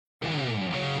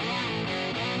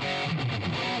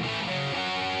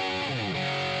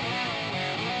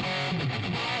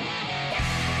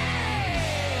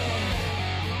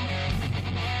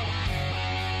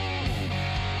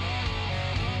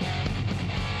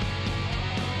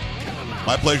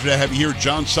My pleasure to have you here.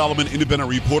 John Solomon, independent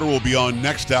reporter, will be on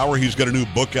next hour. He's got a new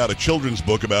book out, a children's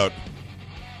book about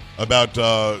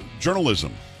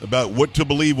journalism, about what to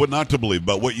believe, what not to believe,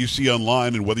 about what you see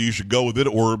online and whether you should go with it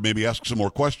or maybe ask some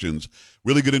more questions.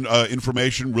 Really good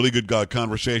information, really good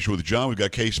conversation with John. We've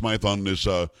got Kay Smythe on this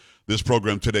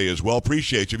program today as well.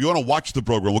 Appreciate you. If you want to watch the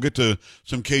program, we'll get to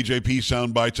some KJP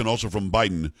sound bites and also from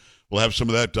Biden. We'll have some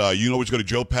of that. You can always go to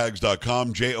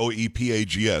joepags.com,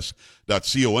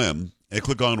 joepags.com, and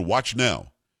click on Watch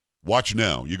Now. Watch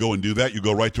Now. You go and do that. You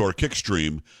go right to our Kick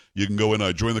stream. You can go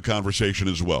and join the conversation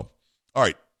as well. All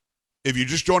right. If you're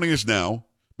just joining us now,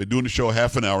 been doing the show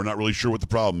half an hour, not really sure what the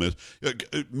problem is.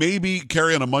 Maybe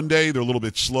Carrie on a Monday, they're a little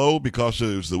bit slow because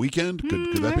it was the weekend.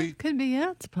 Could that be? Could be,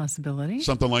 yeah. It's a possibility.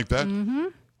 Something like that?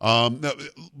 Mm-hmm. Now,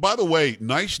 by the way,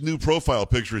 nice new profile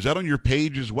picture. Is that on your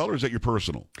page as well, or is that your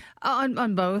personal?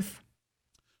 On both.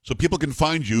 So people can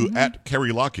find you at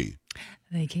Carrie Lockie.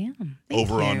 They can.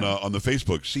 Over on the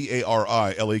Facebook,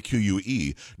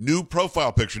 CARILAQUE. New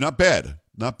profile picture. Not bad.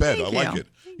 Not bad. I like it.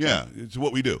 Yeah, it's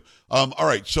what we do. All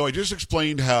right, so I just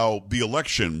explained how the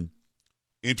election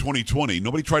in 2020,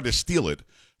 nobody tried to steal it.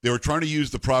 They were trying to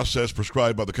use the process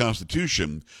prescribed by the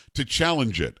Constitution to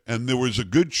challenge it. And there was a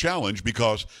good challenge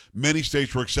because many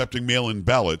states were accepting mail-in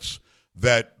ballots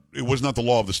that it was not the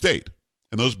law of the state.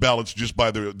 And those ballots, just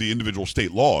by the individual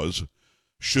state laws,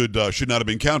 should not have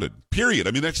been counted, period.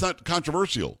 I mean, that's not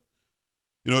controversial.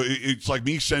 You know, it's like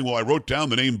me saying, well, I wrote down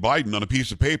the name Biden on a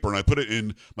piece of paper and I put it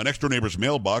in my next door neighbor's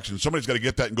mailbox and somebody's got to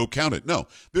get that and go count it. No,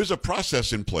 there's a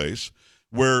process in place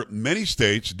where many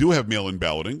states do have mail-in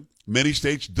balloting. Many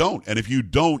states don't. And if you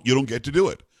don't get to do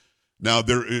it. Now,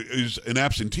 there is an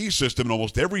absentee system in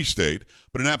almost every state,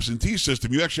 but an absentee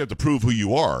system, you actually have to prove who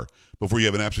you are before you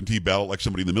have an absentee ballot like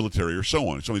somebody in the military or so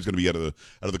on. Somebody's going to be out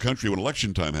of the country when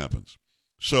election time happens.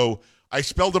 So I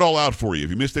spelled it all out for you.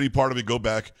 If you missed any part of it, go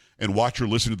back and watch or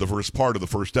listen to the first part of the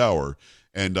first hour,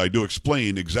 and I do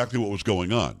explain exactly what was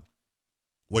going on.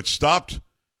 What stopped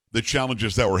the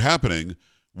challenges that were happening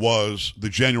was the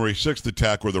January 6th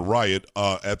attack or the riot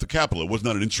at the Capitol. It was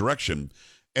not an insurrection,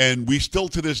 and we still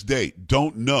to this day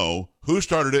don't know who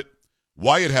started it,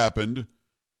 why it happened.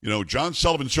 You know, John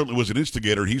Sullivan certainly was an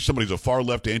instigator. He's somebody's a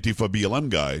far-left Antifa BLM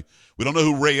guy. We don't know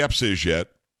who Ray Epps is yet,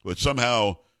 but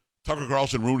somehow Tucker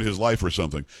Carlson ruined his life or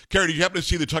something. Carrie, did you happen to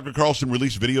see the Tucker Carlson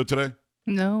released video today?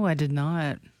 No, I did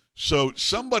not. So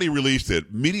somebody released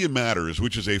it. Media Matters,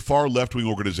 which is a far left-wing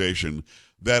organization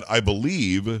that I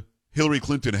believe Hillary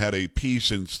Clinton had a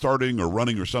piece in starting or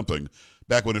running or something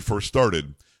back when it first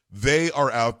started. They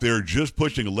are out there just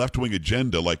pushing a left-wing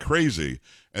agenda like crazy.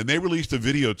 And they released a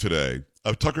video today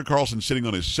of Tucker Carlson sitting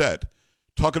on his set,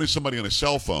 talking to somebody on a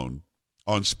cell phone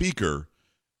on speaker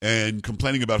and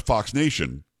complaining about Fox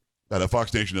Nation. That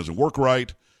Fox Nation doesn't work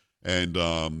right, and,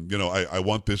 I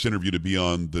want this interview to be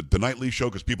on the nightly show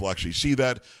because people actually see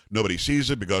that. Nobody sees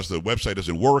it because the website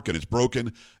doesn't work and it's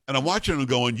broken. And I'm watching and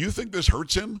going, you think this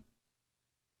hurts him?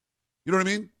 You know what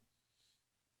I mean?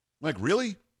 Like,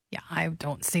 really? Yeah, I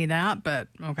don't see that, but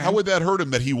okay. How would that hurt him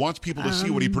that he wants people to see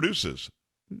what he produces?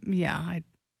 Yeah, I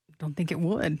don't think it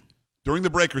would. During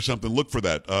the break or something, look for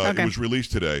that. Okay. It was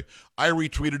released today. I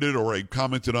retweeted it or I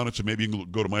commented on it, so maybe you can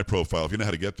go to my profile if you know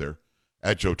how to get there,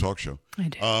 at Joe Talk Show. I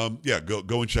do.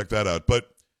 Go and check that out.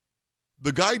 But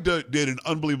the guy did an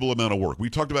unbelievable amount of work. We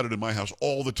talked about it in my house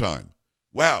all the time.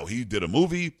 Wow, he did a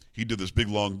movie. He did this big,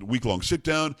 long, week-long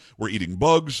sit-down. We're eating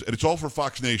bugs, and it's all for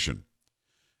Fox Nation.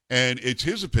 And it's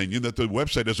his opinion that the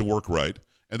website doesn't work right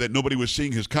and that nobody was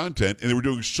seeing his content, and they were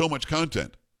doing so much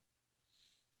content.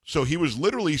 So he was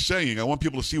literally saying, I want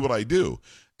people to see what I do.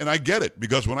 And I get it,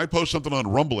 because when I post something on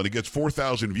Rumble and it gets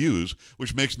 4,000 views,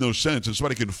 which makes no sense, and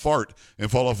somebody can fart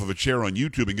and fall off of a chair on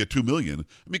YouTube and get 2 million,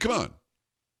 I mean, come on.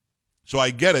 So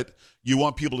I get it. You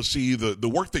want people to see the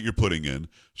work that you're putting in.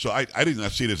 So I did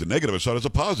not see it as a negative. I saw it as a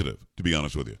positive, to be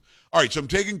honest with you. All right, so I'm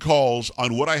taking calls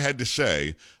on what I had to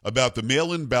say about the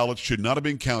mail-in ballots should not have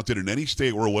been counted in any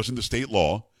state where it wasn't the state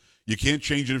law. You can't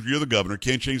change it if you're the governor.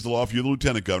 Can't change the law if you're the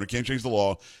lieutenant governor. Can't change the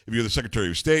law if you're the secretary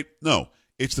of state. No,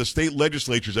 it's the state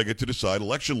legislatures that get to decide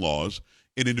election laws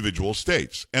in individual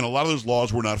states. And a lot of those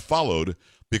laws were not followed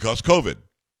because COVID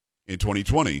in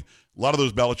 2020. A lot of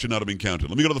those ballots should not have been counted.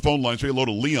 Let me go to the phone line. Say hello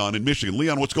to Leon in Michigan.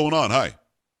 Leon, what's going on? Hi.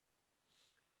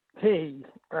 Hey,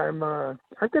 I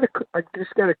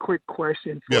just got a quick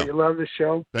question for you. Love the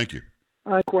show. Thank you.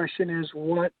 My question is,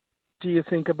 what do you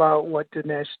think about what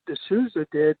Dinesh D'Souza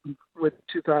did with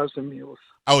 2,000 Mules?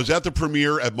 I was at the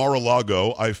premiere at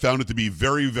Mar-a-Lago. I found it to be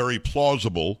very, very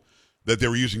plausible that they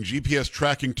were using GPS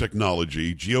tracking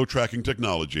technology, geo-tracking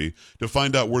technology, to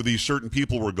find out where these certain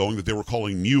people were going that they were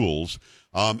calling mules.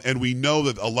 And we know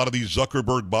that a lot of these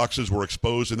Zuckerberg boxes were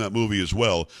exposed in that movie as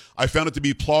well. I found it to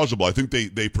be plausible. I think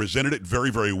they presented it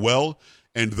very, very well.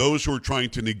 And those who are trying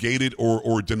to negate it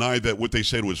or deny that what they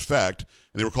said was fact,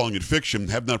 and they were calling it fiction,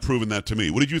 have not proven that to me.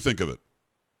 What did you think of it?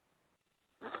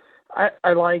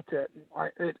 I liked it.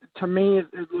 To me,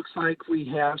 it looks like we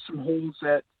have some holes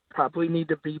that probably need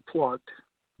to be plugged.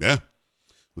 Yeah.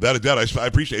 Without a doubt, I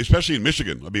appreciate it, especially in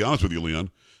Michigan. I'll be honest with you,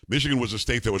 Leon. Michigan was a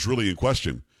state that was really in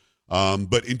question.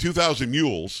 But in 2000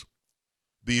 Mules,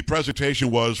 the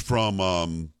presentation was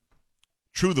from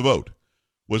True the Vote,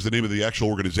 was the name of the actual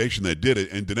organization that did it.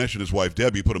 And Dinesh and his wife,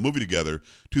 Debbie, put a movie together,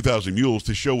 2000 Mules,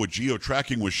 to show what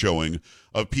geo-tracking was showing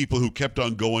of people who kept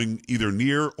on going either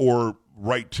near or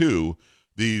right to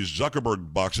these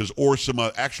Zuckerberg boxes or some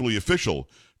actually official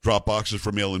drop boxes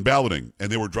for mail-in balloting. And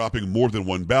they were dropping more than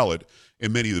one ballot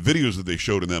in many of the videos that they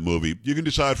showed in that movie. You can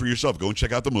decide for yourself. Go and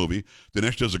check out the movie.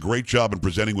 Dinesh does a great job in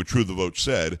presenting what True the Vote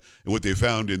said and what they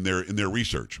found in their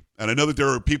research. And I know that there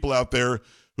are people out there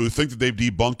who think that they've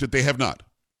debunked it. They have not.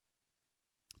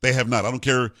 They have not. I don't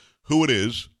care who it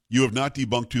is. You have not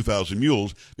debunked 2000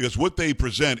 Mules because what they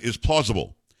present is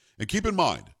plausible. And keep in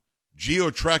mind,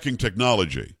 geo-tracking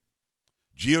technology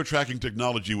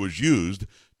was used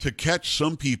to catch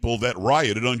some people that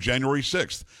rioted on January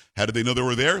 6th. How did they know they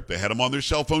were there? They had them on their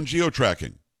cell phone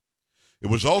geo-tracking. It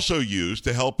was also used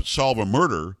to help solve a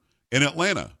murder in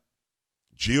Atlanta.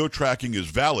 Geo-tracking is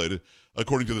valid,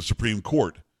 according to the Supreme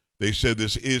Court. They said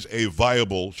this is a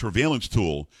viable surveillance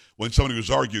tool when somebody was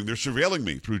arguing, they're surveilling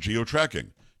me through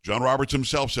geo-tracking. John Roberts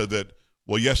himself said that,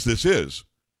 well, yes, this is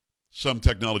some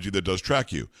technology that does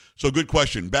track you. So good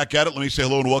question. Back at it. Let me say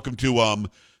hello and welcome to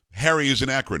Harry is in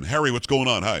Akron. Harry, what's going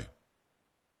on? Hi.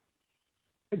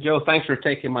 Hey, Joe, thanks for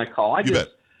taking my call.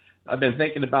 I've been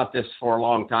thinking about this for a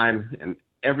long time, and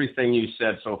everything you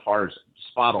said so far is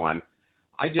spot on.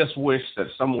 I just wish that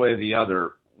some way or the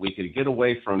other we could get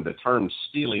away from the term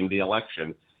stealing the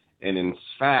election and, in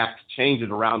fact, change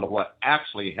it around to what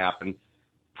actually happened,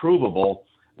 provable.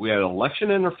 We had election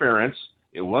interference.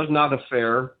 It was not a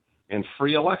fair and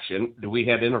free election. We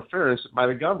had interference by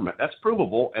the government. That's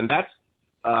provable, and that's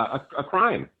a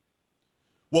crime.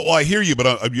 Well, I hear you,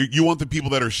 but you want the people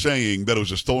that are saying that it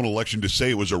was a stolen election to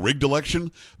say it was a rigged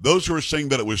election? Those who are saying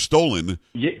that it was stolen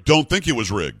don't think it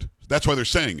was rigged. That's why they're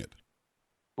saying it.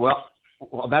 Well,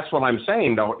 that's what I'm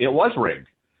saying, though. It was rigged.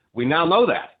 We now know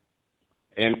that.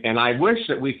 And I wish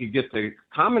that we could get the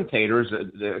commentators,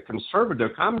 the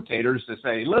conservative commentators, to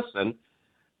say, listen,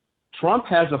 Trump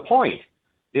has a point.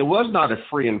 It was not a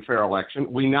free and fair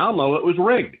election. We now know it was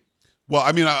rigged. Well,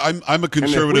 I mean, I'm a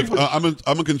conservative.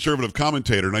 I'm a conservative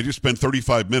commentator, and I just spent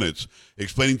 35 minutes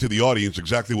explaining to the audience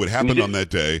exactly what happened on that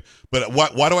day. But why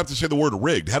do I have to say the word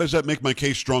rigged? How does that make my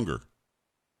case stronger?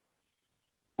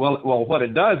 Well, what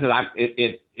it does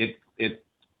is it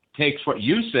takes what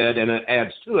you said and it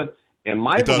adds to it. And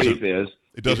my belief is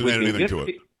it doesn't add anything to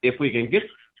it. If we can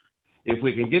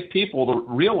get people to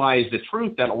realize the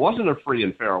truth that it wasn't a free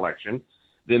and fair election,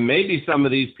 then maybe some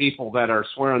of these people that are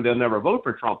swearing they'll never vote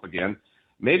for Trump again,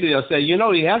 maybe they'll say,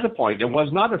 he has a point. It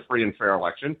was not a free and fair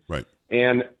election. Right.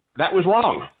 And that was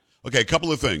wrong. Okay, a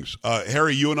couple of things.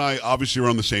 Harry, you and I obviously are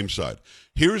on the same side.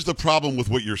 Here's the problem with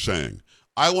what you're saying.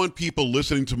 I want people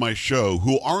listening to my show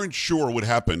who aren't sure what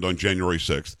happened on January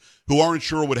 6th, who aren't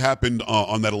sure what happened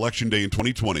on that election day in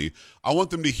 2020. I want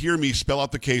them to hear me spell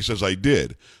out the case as I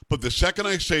did. But the second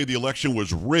I say the election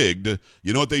was rigged,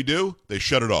 you know what they do? They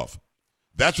shut it off.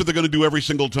 That's what they're going to do every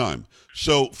single time.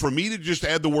 So for me to just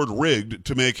add the word rigged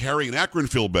to make Harry and Akron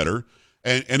feel better,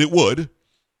 and it would,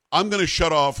 I'm going to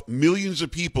shut off millions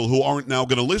of people who aren't now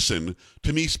going to listen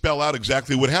to me spell out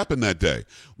exactly what happened that day.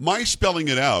 My spelling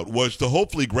it out was to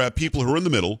hopefully grab people who are in the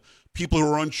middle, people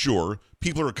who are unsure,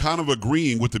 people who are kind of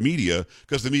agreeing with the media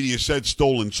because the media said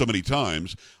stolen so many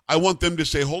times. I want them to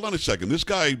say, hold on a second, this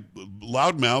guy,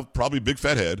 loudmouth, probably big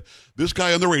fat head, this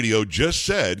guy on the radio just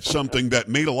said something that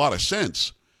made a lot of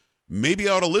sense. Maybe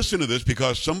I ought to listen to this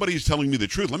because somebody's telling me the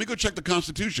truth. Let me go check the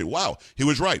Constitution. Wow, he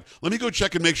was right. Let me go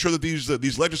check and make sure that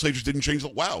these legislatures didn't change.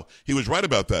 Wow, he was right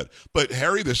about that. But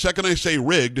Harry, the second I say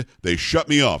rigged, they shut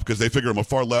me off because they figure I'm a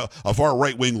far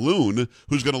right-wing loon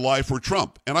who's going to lie for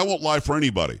Trump. And I won't lie for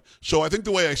anybody. So I think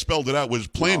the way I spelled it out was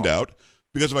planned out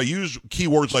because if I use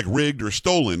keywords like rigged or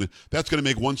stolen, that's going to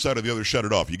make one side or the other shut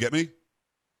it off. You get me?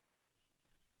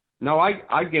 No,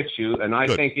 I get you, and I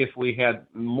Good. think if we had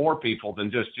more people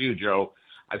than just you, Joe,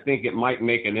 I think it might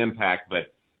make an impact.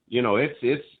 But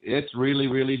it's really,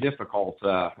 really difficult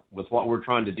with what we're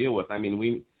trying to deal with. I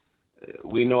mean,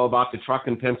 We know about the truck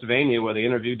in Pennsylvania where they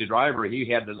interviewed the driver. He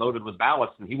had it loaded with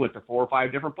ballots, and he went to 4 or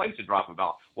 5 different places to drop a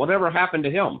ballot. Whatever happened to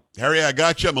him? Harry, I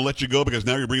got you. I'm going to let you go because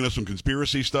now you're bringing us some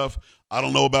conspiracy stuff. I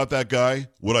don't know about that guy.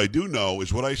 What I do know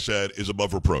is what I said is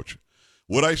above reproach.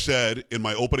 What I said in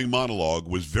my opening monologue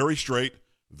was very straight,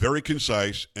 very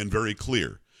concise, and very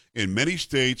clear. In many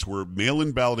states where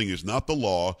mail-in balloting is not the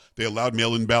law, they allowed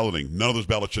mail-in balloting. None of those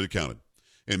ballots should have counted.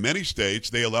 In many states,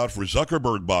 they allowed for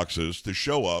Zuckerberg boxes to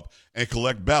show up and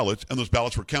collect ballots, and those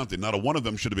ballots were counted. Not a one of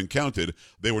them should have been counted.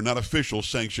 They were not official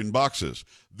sanctioned boxes.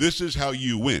 This is how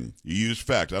you win. You use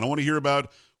fact. I don't want to hear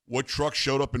about what truck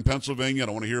showed up in Pennsylvania. I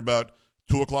don't want to hear about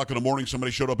 2 o'clock in the morning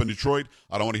somebody showed up in Detroit.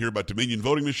 I don't want to hear about Dominion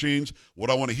voting machines. What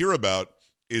I want to hear about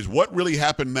is what really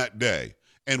happened that day,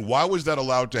 and why was that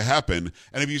allowed to happen?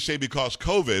 And if you say because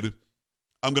COVID,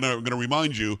 I'm going to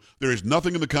remind you, there is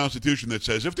nothing in the Constitution that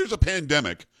says if there's a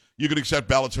pandemic, you can accept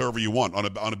ballots however you want on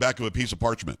the back of a piece of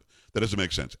parchment. That doesn't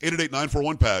make sense.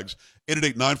 888-941-PAGS,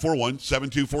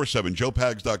 888-941-7247,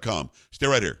 joepags.com. Stay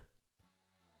right here.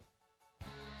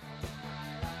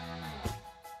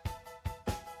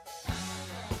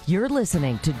 You're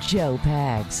listening to Joe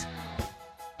Pags.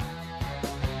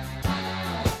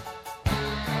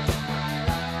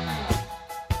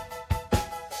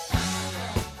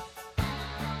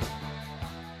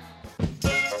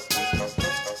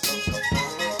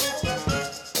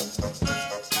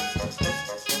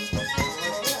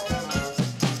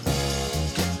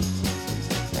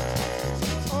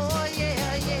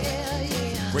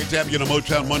 Great to have you on a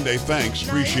Motown Monday. Thanks.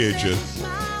 Appreciate you.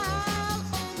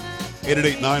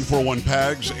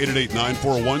 888-941-PAGS,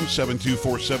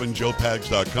 888-941-7247,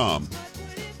 joepags.com.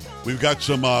 We've got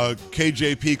some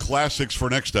KJP classics for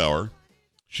next hour.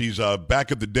 She's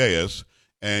back at the dais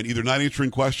and either not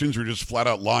answering questions or just flat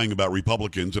out lying about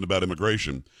Republicans and about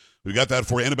immigration. We've got that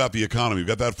for you, and about the economy. We've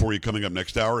got that for you coming up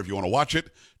next hour. If you want to watch it,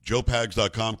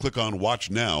 joepags.com. Click on Watch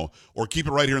Now, or keep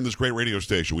it right here in this great radio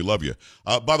station. We love you.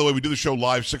 By the way, we do the show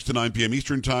live 6 to 9 p.m.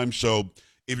 Eastern Time, so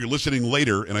if you're listening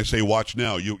later and I say Watch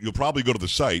Now, you'll probably go to the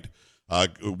site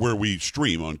where we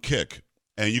stream on Kick,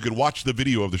 and you can watch the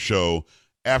video of the show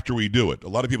after we do it. A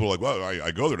lot of people are like, well,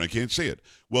 I go there and I can't see it.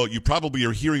 Well, you probably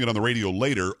are hearing it on the radio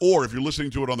later, or if you're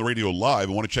listening to it on the radio live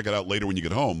and want to check it out later when you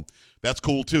get home, that's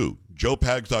cool too.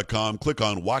 joepags.com, click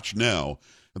on Watch Now,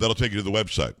 and that'll take you to the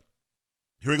website.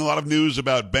 Hearing a lot of news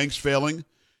about banks failing,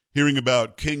 hearing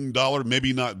about King Dollar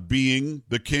maybe not being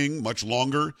the king much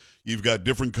longer. You've got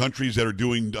different countries that are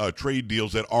doing trade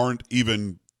deals that aren't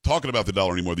even talking about the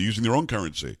dollar anymore. They're using their own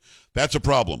currency. That's a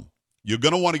problem. You're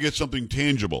going to want to get something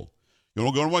tangible. You're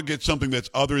going to want to get something that's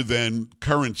other than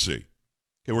currency.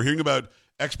 Okay, we're hearing about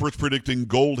experts predicting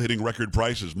gold hitting record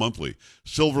prices monthly,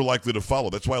 silver likely to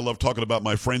follow. That's why I love talking about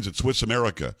my friends at Swiss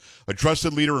America, a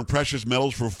trusted leader in precious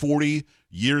metals for 40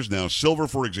 years now. Silver,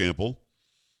 for example,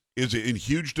 is in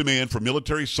huge demand for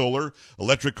military, solar,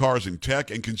 electric cars, and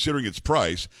tech, and considering its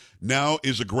price, now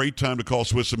is a great time to call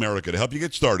Swiss America. To help you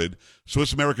get started,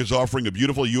 Swiss America is offering a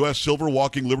beautiful U.S. Silver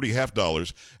Walking Liberty half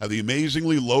dollars at the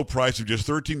amazingly low price of just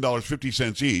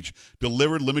 $13.50 each,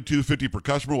 delivered limit $2.50 per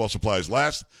customer while supplies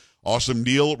last. Awesome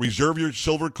deal. Reserve your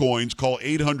silver coins. Call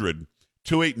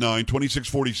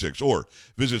 800-289-2646 or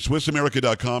visit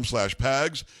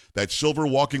SwissAmerica.com/PAGS. That's Silver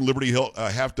Walking Liberty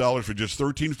half dollars for just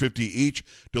 $13.50 each,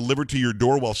 delivered to your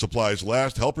door while supplies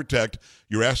last. Help protect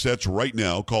your assets right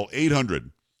now. Call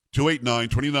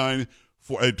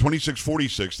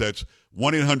 800-289-2646. That's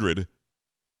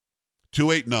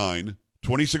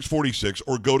 1-800-289-2646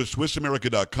 or go to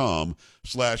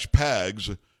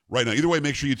SwissAmerica.com/PAGS right now. Either way,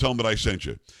 make sure you tell them that I sent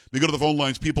you. They go to the phone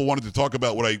lines. People wanted to talk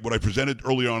about what I presented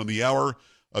earlier on in the hour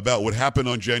about what happened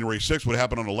on January 6th, what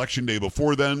happened on Election Day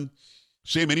before then.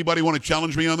 Sam, anybody want to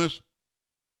challenge me on this?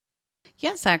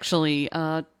 Yes, actually.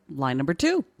 Line number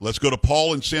 2. Let's go to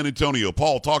Paul in San Antonio.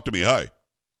 Paul, talk to me. Hi.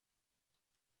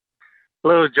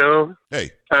 Hello, Joe.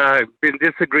 Hey. I've been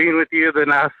disagreeing with you the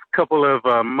last couple of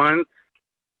months.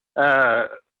 You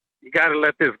got to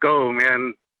let this go,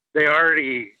 man. They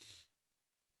already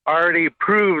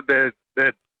proved that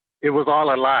it was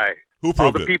all a lie. Who proved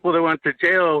all the it? people that went to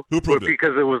jail Who proved it?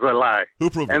 Because it was a lie. Who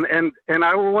proved it? And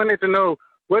I wanted to know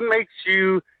what makes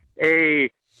you a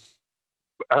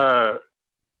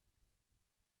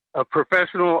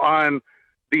professional on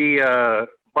the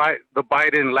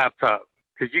Biden laptop,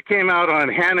 because you came out on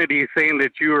Hannity saying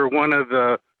that you were one of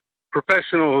the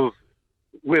professionals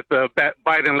with the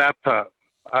Biden laptop.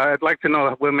 I'd like to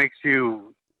know what makes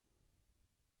you,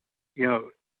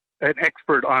 an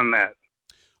expert on that.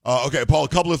 Okay, Paul, a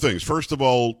couple of things. First of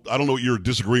all, I don't know what you're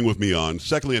disagreeing with me on.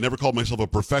 Secondly, I never called myself a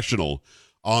professional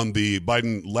on the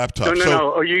Biden laptop.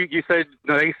 No. You said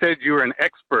they said you were an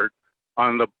expert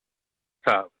on the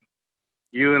top.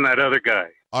 You and that other guy.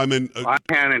 I'm in on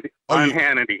Hannity.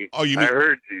 Hannity. Oh, you I mean,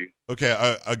 heard you.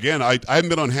 Okay, again, I haven't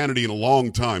been on Hannity in a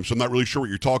long time, so I'm not really sure what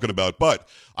you're talking about. But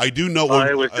I do know.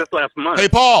 It was just last month. Hey,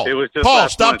 Paul. It was just Paul,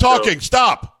 last stop month, talking. so.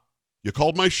 Stop. You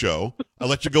called my show. I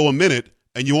let you go a minute,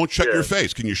 and you won't shut your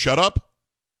face. Can you shut up?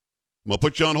 I'm going to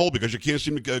put you on hold because you can't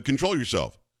seem to control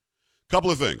yourself.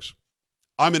 Couple of things.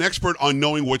 I'm an expert on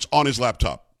knowing what's on his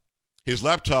laptop. His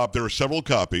laptop, there are several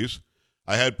copies.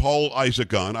 I had Paul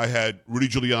Isaac on. I had Rudy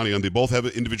Giuliani on. They both have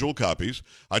individual copies.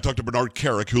 I talked to Bernard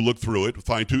Carrick, who looked through it,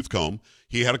 fine-tooth comb.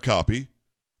 He had a copy.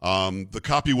 The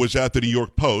copy was at the New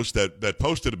York Post that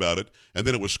posted about it, and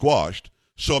then it was squashed.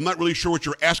 So I'm not really sure what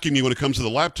you're asking me when it comes to the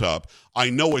laptop. I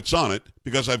know it's on it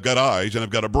because I've got eyes and I've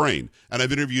got a brain. And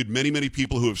I've interviewed many, many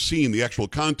people who have seen the actual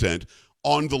content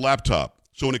on the laptop.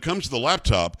 So when it comes to the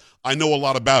laptop, I know a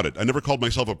lot about it. I never called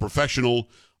myself a professional.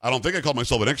 I don't think I called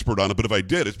myself an expert on it, but if I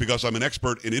did, it's because I'm an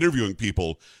expert in interviewing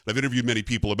people. I've interviewed many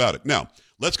people about it. Now,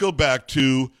 let's go back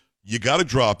to you got to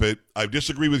drop it. I've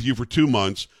disagreed with you for 2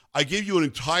 months. I gave you an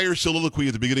entire soliloquy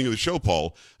at the beginning of the show,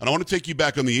 Paul, and I want to take you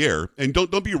back on the air. And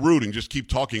don't be rude and just keep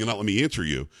talking and not let me answer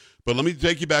you. But let me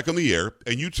take you back on the air,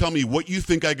 and you tell me what you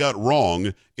think I got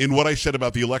wrong in what I said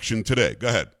about the election today. Go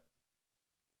ahead.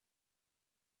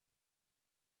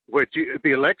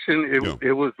 The election,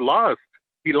 it was lost.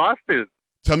 He lost it.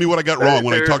 Tell me what I got wrong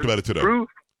when I talked about it today. Proof.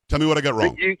 Tell me what I got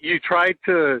wrong. You tried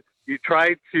to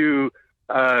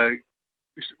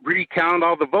recount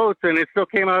all the votes, and it still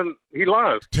came out he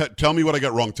lost. Tell me what I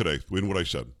got wrong today in what I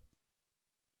said.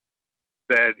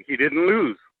 That he didn't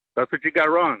lose. That's what you got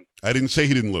wrong. I didn't say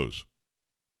he didn't lose.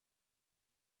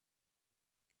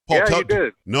 Paul, you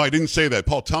did. No, I didn't say that.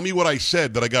 Paul, tell me what I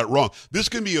said that I got wrong. This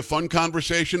can be a fun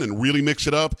conversation and really mix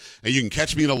it up, and you can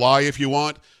catch me in a lie if you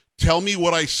want. Tell me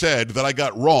what I said that I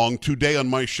got wrong today on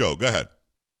my show. Go ahead.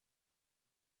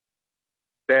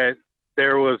 That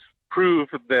there was proof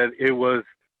that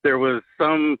there was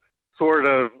some sort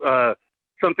of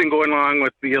something going on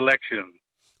with the election.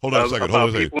 Hold on a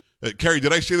second. Carrie,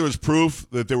 did I say there was proof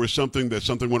that there was something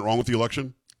went wrong with the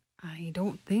election? I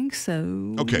don't think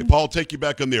so. Okay, Paul, I'll take you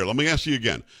back on there. Let me ask you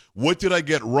again. What did I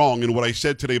get wrong in what I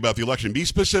said today about the election? Be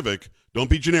specific.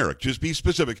 Don't be generic. Just be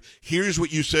specific. Here's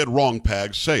what you said wrong,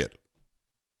 Pags. Say it.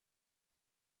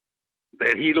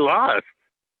 That he lost.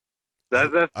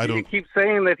 You keep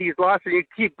saying that he's lost, and you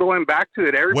keep going back to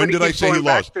it. Everybody when did I say he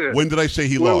lost? When did I say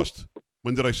he lost?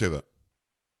 When did I say that?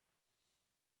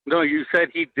 No, you said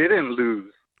he didn't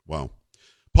lose. Wow.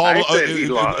 Paul, he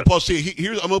lost. Paul, see,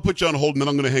 here's, I'm going to put you on hold, and then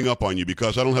I'm going to hang up on you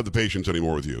because I don't have the patience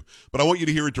anymore with you. But I want you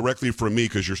to hear it directly from me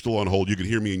because you're still on hold. You can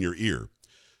hear me in your ear.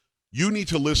 You need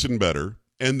to listen better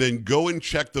and then go and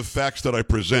check the facts that I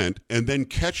present and then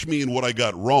catch me in what I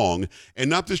got wrong and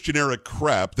not this generic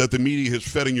crap that the media has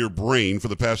fed in your brain for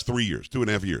the past 3 years,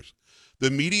 2.5 years.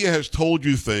 The media has told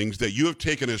you things that you have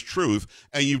taken as truth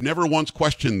and you've never once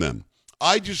questioned them.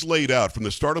 I just laid out from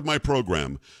the start of my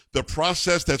program the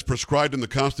process that's prescribed in the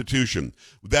Constitution,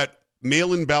 that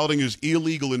mail-in balloting is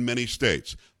illegal in many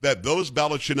states, that those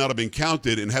ballots should not have been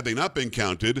counted, and had they not been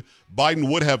counted,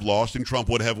 Biden would have lost and Trump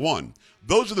would have won.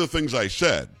 Those are the things I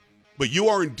said. But you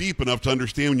aren't deep enough to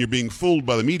understand when you're being fooled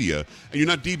by the media, and you're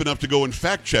not deep enough to go and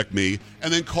fact-check me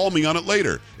and then call me on it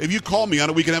later. If you call me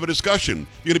on it, we can have a discussion.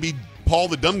 You're going to be Paul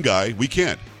the dumb guy. We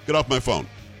can't. Get off my phone.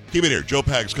 Keep it here. Joe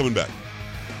Pags coming back.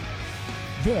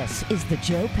 This is the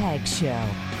Joe Pags Show.